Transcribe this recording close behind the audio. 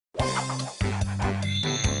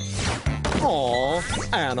Aw,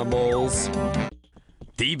 animals.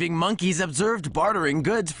 Thieving monkeys observed bartering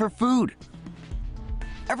goods for food.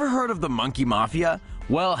 Ever heard of the monkey mafia?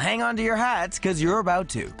 Well, hang on to your hats, because you're about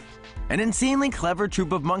to. An insanely clever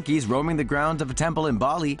troop of monkeys roaming the grounds of a temple in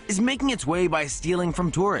Bali is making its way by stealing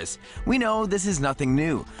from tourists. We know this is nothing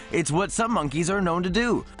new. It's what some monkeys are known to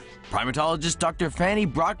do. Primatologist Dr.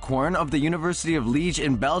 Fany Brotcorne of the University of Liège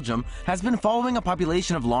in Belgium has been following a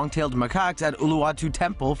population of long-tailed macaques at Uluwatu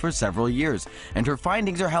Temple for several years, and her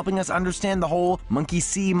findings are helping us understand the whole monkey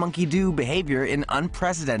see, monkey do behavior in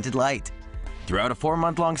unprecedented light. Throughout a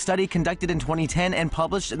 4-month-long study conducted in 2010 and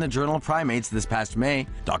published in the journal Primates this past May,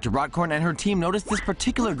 Dr. Brotcorne and her team noticed this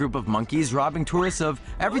particular group of monkeys robbing tourists of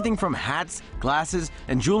everything from hats, glasses,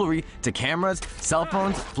 and jewelry to cameras, cell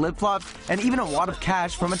phones, flip-flops, and even a wad of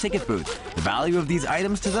cash from a ticket booth. The value of these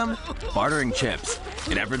items to them? Bartering chips.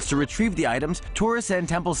 In efforts to retrieve the items, tourists and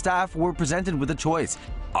temple staff were presented with a choice: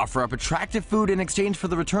 offer up attractive food in exchange for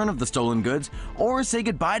the return of the stolen goods, or say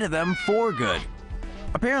goodbye to them for good.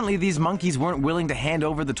 Apparently, these monkeys weren't willing to hand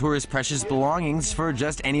over the tourists' precious belongings for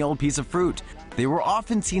just any old piece of fruit. They were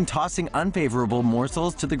often seen tossing unfavorable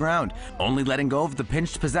morsels to the ground, only letting go of the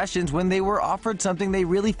pinched possessions when they were offered something they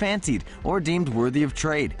really fancied or deemed worthy of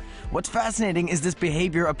trade. What's fascinating is this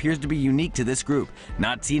behavior appears to be unique to this group,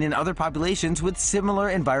 not seen in other populations with similar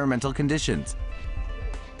environmental conditions.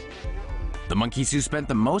 The monkeys who spent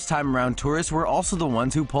the most time around tourists were also the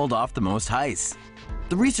ones who pulled off the most heists.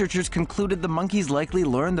 The researchers concluded the monkeys likely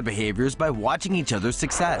learned the behaviors by watching each other's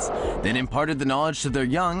success, then imparted the knowledge to their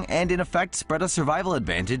young and in effect spread a survival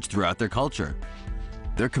advantage throughout their culture.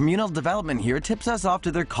 Their communal development here tips us off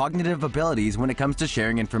to their cognitive abilities when it comes to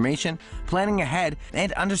sharing information, planning ahead,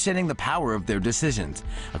 and understanding the power of their decisions.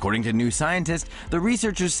 According to New Scientist, the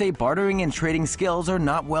researchers say bartering and trading skills are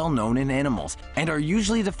not well known in animals and are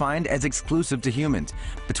usually defined as exclusive to humans.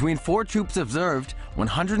 Between 4 troops observed,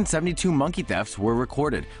 172 monkey thefts were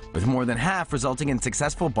recorded, with more than half resulting in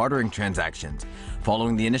successful bartering transactions.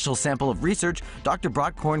 Following the initial sample of research, Dr.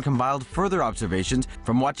 Brotcorne compiled further observations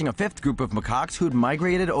from watching a 5th group of macaques who'd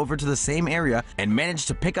migrated over to the same area and managed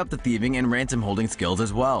to pick up the thieving and ransom holding skills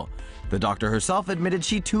as well. The doctor herself admitted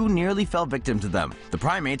she too nearly fell victim to them, the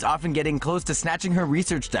primates often getting close to snatching her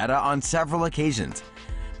research data on several occasions.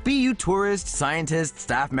 Be you tourist, scientist,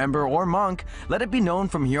 staff member, or monk, let it be known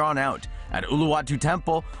from here on out: at Uluwatu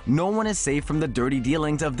Temple, no one is safe from the dirty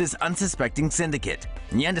dealings of this unsuspecting syndicate.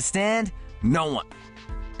 You understand? No one.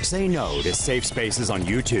 Say no to safe spaces on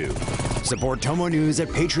YouTube. Support TomoNews at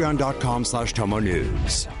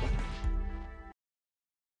patreon.com/TomoNews.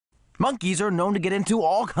 Monkeys are known to get into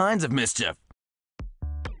all kinds of mischief.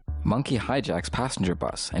 Monkey hijacks passenger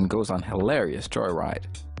bus and goes on hilarious joyride.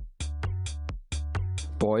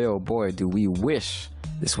 Boy oh boy, do we wish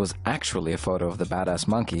this was actually a photo of the badass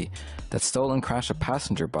monkey that stole and crashed a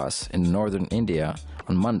passenger bus in northern India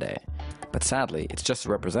on Monday. But sadly, it's just a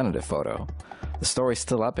representative photo. The story's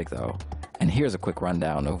still epic though, and here's a quick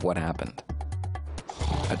rundown of what happened.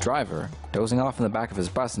 A driver, dozing off in the back of his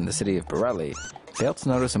bus in the city of Bali, failed to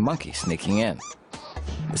notice a monkey sneaking in.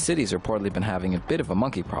 The city's reportedly been having a bit of a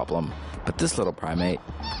monkey problem, but this little primate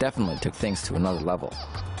definitely took things to another level.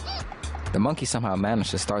 The monkey somehow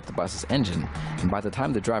managed to start the bus's engine, and by the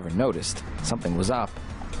time the driver noticed something was up,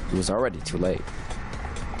 it was already too late.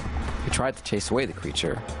 He tried to chase away the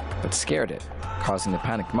creature, but scared it, causing the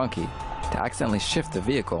panicked monkey to accidentally shift the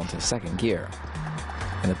vehicle into second gear,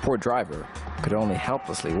 and the poor driver could only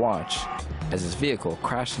helplessly watch as his vehicle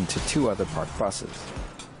crashed into 2 other parked buses.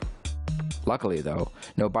 Luckily though,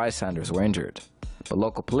 no bystanders were injured, but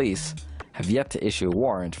local police have yet to issue a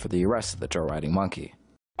warrant for the arrest of the joyriding monkey.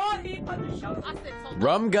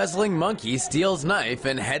 Rum-guzzling monkey steals knife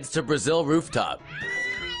and heads to Brazil rooftop.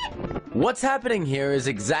 What's happening here is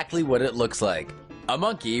exactly what it looks like: a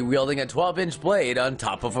monkey wielding a 12-inch blade on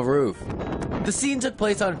top of a roof. The scene took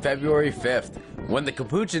place on February 5th, when the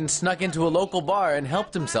capuchin snuck into a local bar and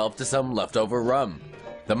helped himself to some leftover rum.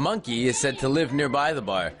 The monkey is said to live nearby the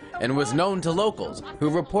bar and was known to locals, who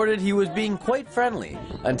reported he was being quite friendly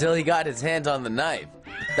until he got his hands on the knife.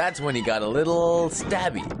 That's when he got a little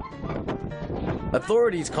stabby.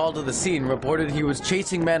 Authorities called to the scene reported he was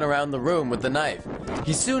chasing men around the room with the knife.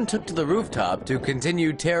 He soon took to the rooftop to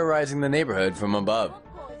continue terrorizing the neighborhood from above.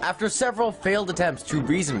 After several failed attempts to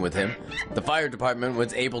reason with him, the fire department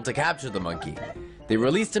was able to capture the monkey. They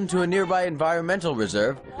released him to a nearby environmental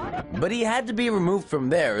reserve, but he had to be removed from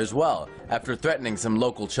there as well after threatening some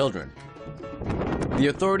local children. The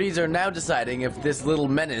authorities are now deciding if this little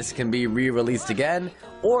menace can be re-released again,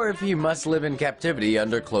 or if he must live in captivity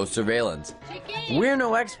under close surveillance. We're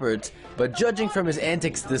no experts, but judging from his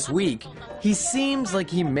antics this week, he seems like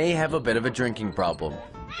he may have a bit of a drinking problem.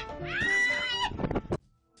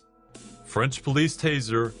 French police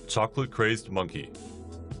taser chocolate-crazed monkey.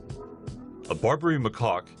 A Barbary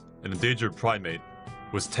macaque, an endangered primate,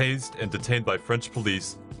 was tased and detained by French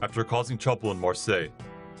police after causing trouble in Marseille.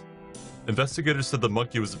 Investigators said the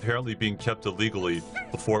monkey was apparently being kept illegally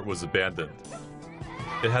before it was abandoned.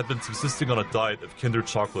 It had been subsisting on a diet of Kinder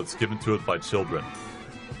chocolates given to it by children.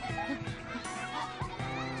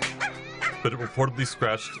 But it reportedly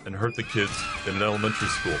scratched and hurt the kids in an elementary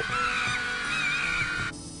school.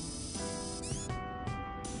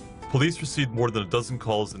 Police received more than a dozen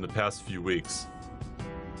calls in the past few weeks.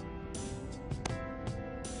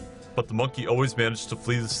 But the monkey always managed to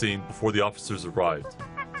flee the scene before the officers arrived.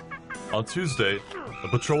 On Tuesday, a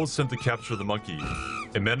patrol was sent to capture the monkey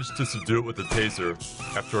and managed to subdue it with a taser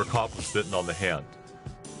after a cop was bitten on the hand.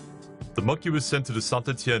 The monkey was sent to the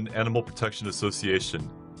Saint-Étienne Animal Protection Association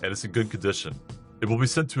and is in good condition. It will be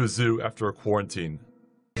sent to a zoo after a quarantine.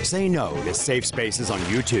 Say no to safe spaces on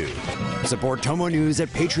YouTube. Support TomoNews at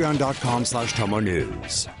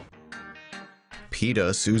patreon.com/TomoNews.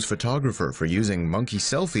 PETA sues photographer for using monkey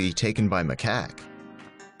selfie taken by macaque.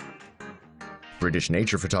 British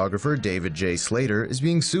nature photographer David J. Slater is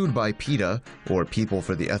being sued by PETA, or People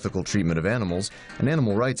for the Ethical Treatment of Animals, an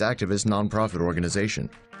animal rights activist nonprofit organization.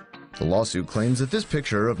 The lawsuit claims that this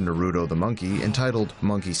picture of Naruto the monkey, entitled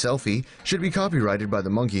Monkey Selfie, should be copyrighted by the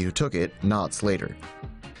monkey who took it, not Slater.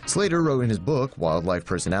 Slater wrote in his book, Wildlife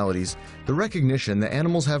Personalities, "The recognition that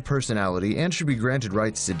animals have personality and should be granted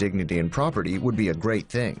rights to dignity and property would be a great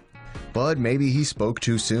thing." But maybe he spoke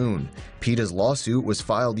too soon. PETA's lawsuit was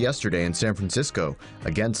filed yesterday in San Francisco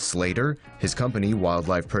against Slater, his company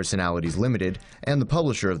Wildlife Personalities Limited, and the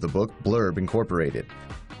publisher of the book, Blurb Incorporated.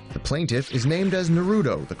 The plaintiff is named as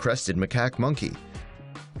Naruto, the crested macaque monkey.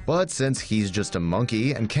 But since he's just a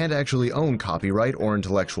monkey and can't actually own copyright or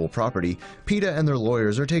intellectual property, PETA and their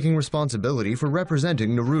lawyers are taking responsibility for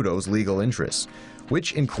representing Naruto's legal interests,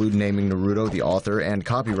 which include naming Naruto the author and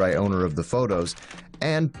copyright owner of the photos,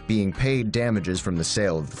 and being paid damages from the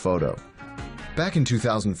sale of the photo. Back in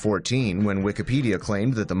 2014, when Wikipedia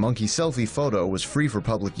claimed that the monkey selfie photo was free for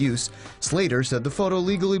public use, Slater said the photo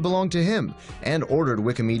legally belonged to him and ordered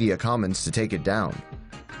Wikimedia Commons to take it down.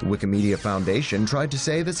 The Wikimedia Foundation tried to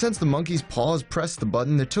say that since the monkey's paws pressed the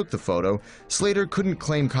button that took the photo, Slater couldn't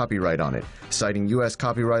claim copyright on it, citing US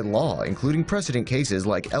copyright law, including precedent cases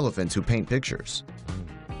like elephants who paint pictures.